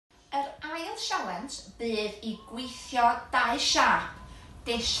challenge bydd i gweithio dau siap,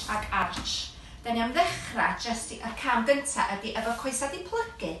 dish ag arch. Da ni am ddechrau jyst y cam gyntaf ydy efo coesau di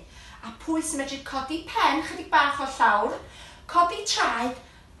plygu a pwy sy'n medru codi pen chydig bach o llawr, codi traed,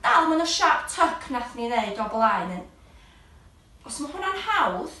 dal mewn o siap tuck nath ni ddeud o blaen. Os mae hwnna'n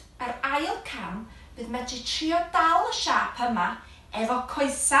hawdd, yr ail cam bydd medru trio dal y siap yma efo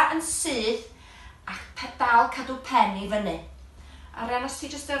coesau yn syth ac dal cadw pen i fyny. Arian, os ti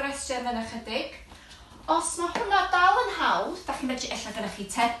jyst y restio yn fyny chydig. Os mae hwnna dal yn hawdd, da chi'n medru ella gyda chi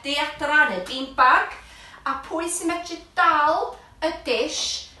tedi adra neu beanbag, a pwy sy'n medru dal y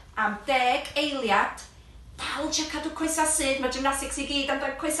dish am 10 eiliad, dal yn cadw coesau syth, mae gymnastics i gyd am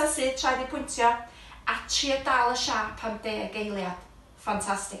coesau syth, traed i pwyntio, a trio dal y siap am 10 eiliad.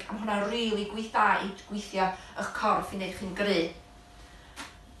 Ffantastig, a mae hwnna'n rili gwych da i gweithio eich corff i wneud chi'n gry.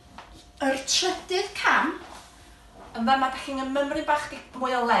 Yr trydydd cam, yn fama da chi'n ymymryd bach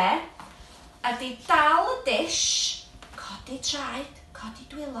mwy o le, ydy dal y dish, codi traed, codi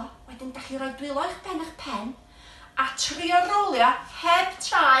dwylo, wedyn da chi roi dwylo eich pen, a trio rolio heb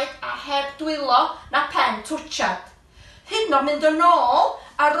traed a heb dwylo na pen twtchad. Hyd yn oed mynd yn ôl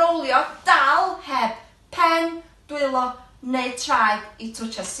a rolio dal heb pen, dwylo neu traed i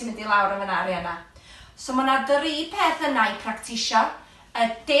twtchad. Sy'n mynd i lawr am yna Arianna. So mae yna 3 peth yna i practisio. Y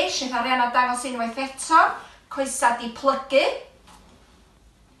dish, eith Arianna dangos unwaith eto, coesau di plygu,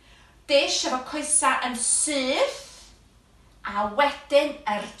 dish efo coesau yn syth, a wedyn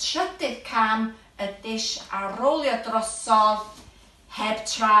yr trydydd cam, y dish a rolio drosodd heb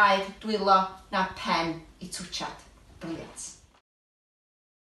traed, dwylo na pen i twtchad. Brilliant.